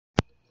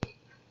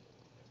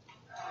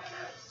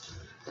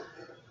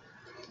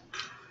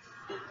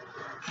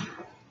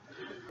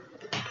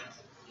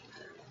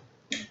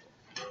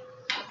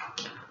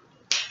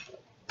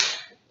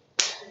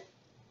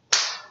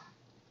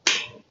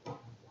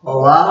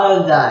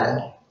Well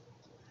done.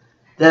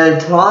 The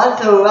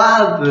Toronto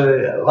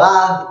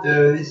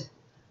Raptors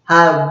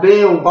have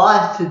beat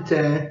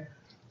Washington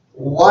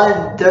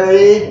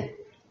 130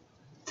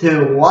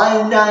 to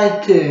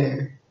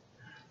 119.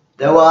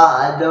 The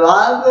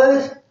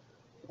Raptors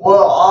were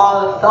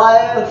on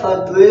fire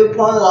for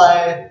 3-point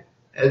line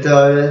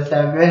until the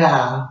second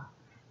half,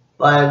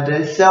 but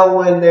they still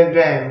win the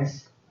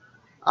games.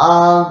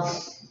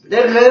 The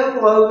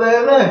game was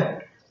very good.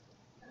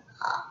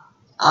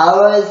 I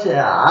was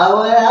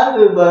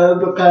happy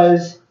about it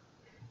because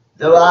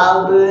the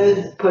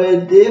Raptors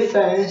played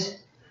defense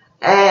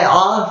and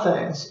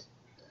offense.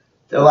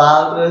 The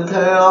Raptors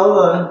turned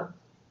over.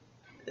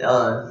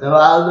 The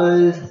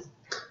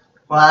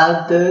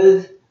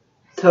Raptors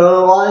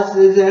turned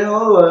Washington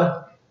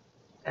over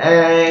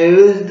and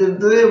used the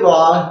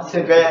 3-ball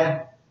to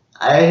get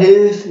a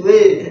huge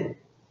lead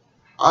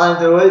on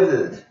the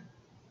Wizards.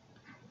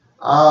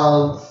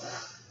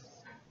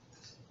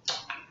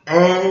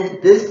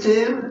 And this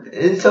team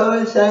is so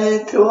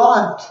exciting to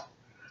watch.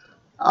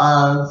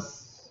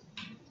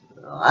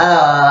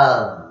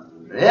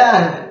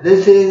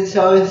 This is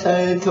so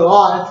exciting to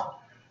watch,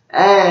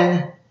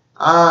 and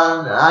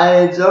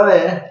I enjoy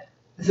it.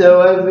 So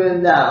we're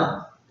good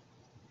now.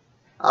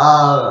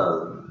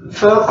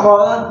 First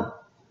quarter,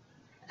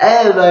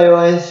 everybody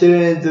was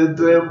shooting the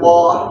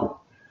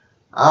 3-ball.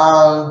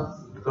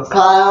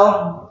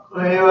 Kyle,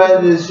 he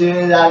wasn't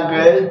shooting that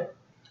good.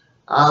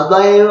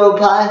 But he was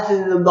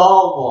passing the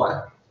ball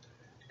more.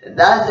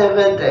 That's a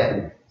good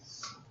thing.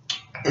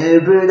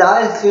 If you're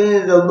not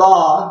shooting the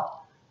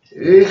ball,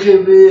 you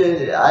can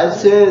be a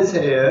serious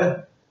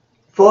hitter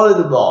for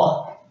the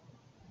ball.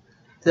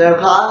 So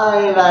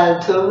Kyle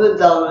got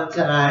 2-double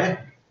tonight.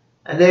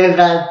 I think he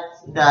got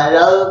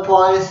 11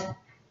 points,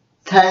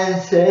 10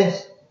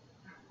 assists,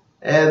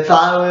 and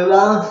 5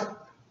 rebounds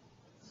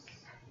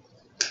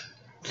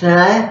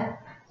tonight.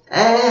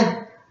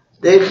 And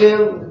they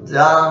came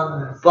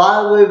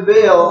Bradley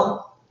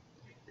Beal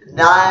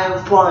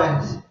 9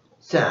 points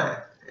tonight.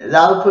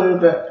 That was pretty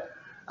good.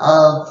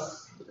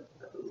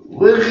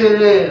 We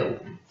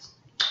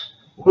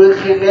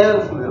can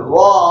get from the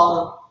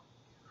wall.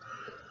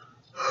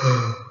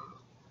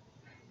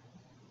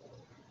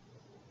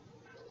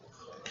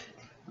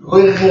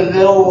 We can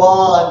get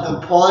on the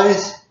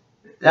points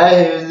that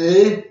he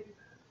need,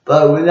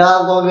 but we're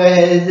not going to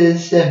hit his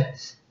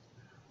assists.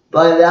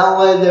 But that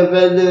was a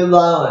good thing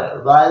by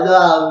the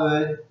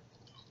Raptors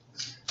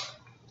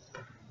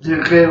to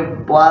keep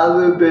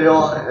Bradley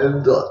Beal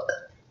in the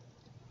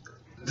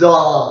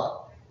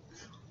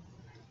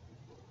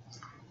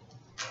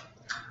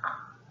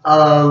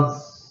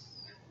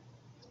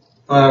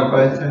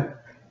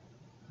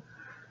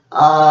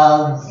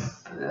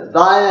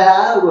by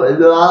half, the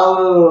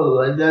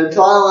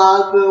Toronto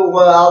Raptors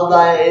were out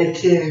by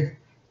 18.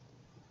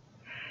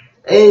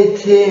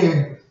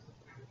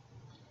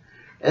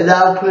 And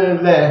that's pretty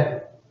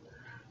good.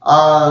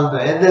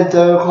 In the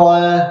third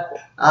quarter,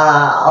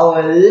 I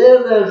was a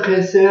little bit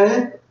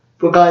concerned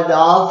because the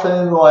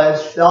offense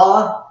was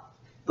soft,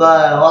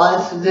 but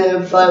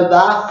Washington fought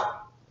back,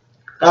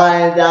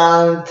 got it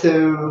down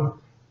to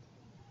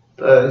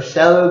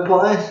 7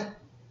 points.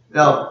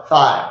 No,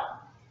 5.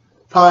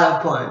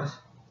 5 points.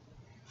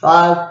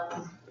 5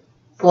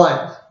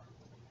 points.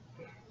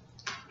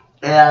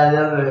 Yeah, a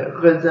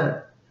little bit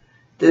concerned.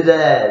 Did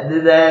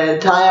they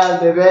tie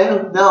up the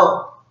game?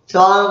 No. So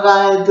I'm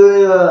gonna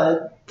do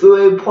a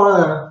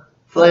 3-pointer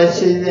for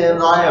Season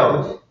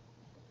Miles.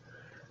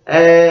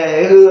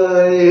 And he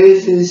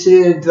used to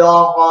see the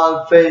dog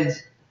on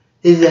face.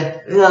 He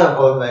said, "You're not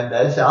gonna make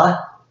that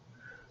shot."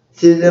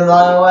 Season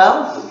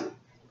Miles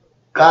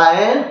got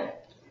in,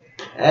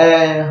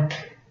 and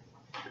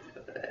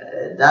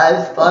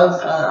that's fun.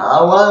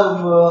 I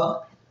won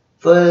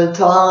for the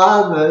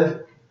Toronto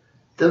Raptors.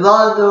 The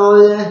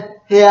Raptors,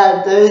 he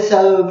had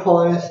 37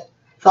 points,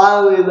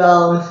 5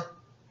 rebounds,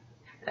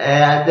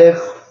 and I think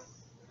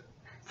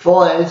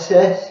 4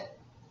 assists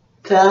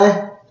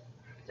tonight.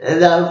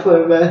 And that's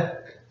pretty good.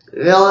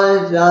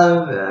 Lawrence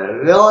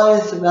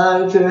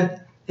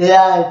Manager, he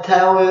had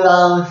 10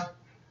 rebounds,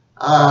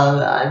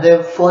 I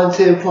think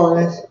 14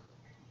 points.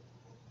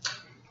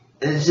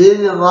 And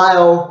Season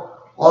Miles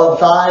was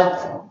 5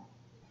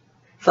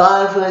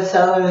 for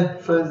 7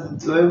 for the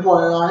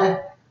 3-point line.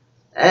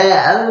 And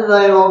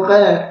everybody was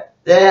good.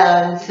 They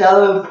had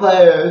 7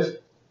 players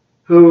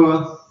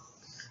who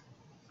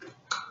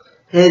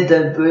hit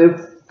the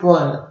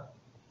 3-pointer.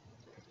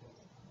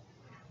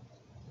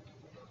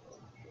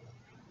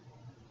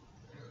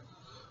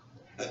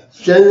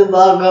 Season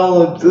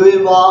Miles with 3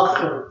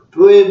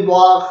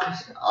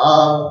 blocks,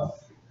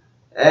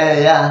 and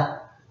yeah.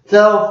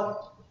 So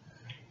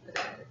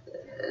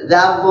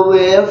that will be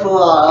it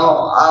for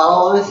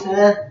our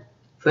understand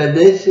for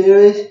this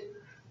series.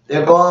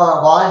 They're going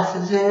on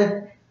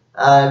Washington.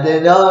 They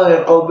know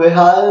they're going to be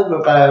hard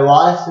because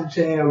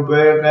Washington will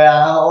bring it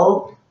at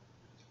home.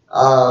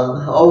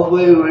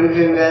 Hopefully we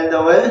can get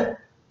the win.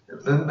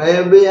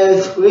 Maybe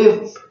a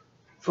sweep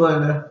for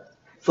the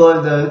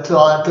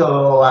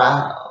Toronto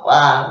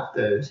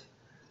Raptors.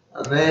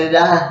 I mean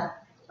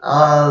that.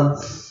 And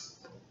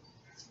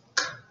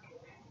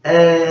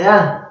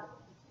yeah.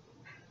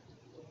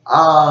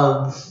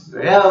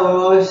 Yeah,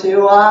 we'll see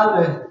what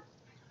happens.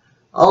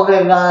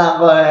 Okay,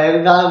 guys,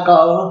 I gotta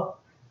go.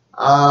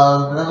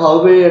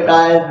 Hope you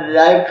guys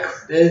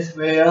like this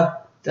video.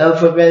 Don't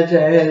forget to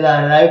hit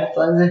that like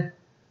button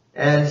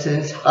and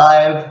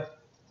subscribe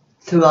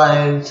to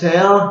my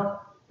channel.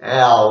 And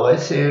I will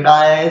see you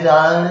guys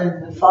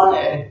on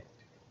Friday.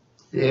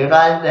 See you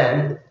guys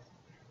then.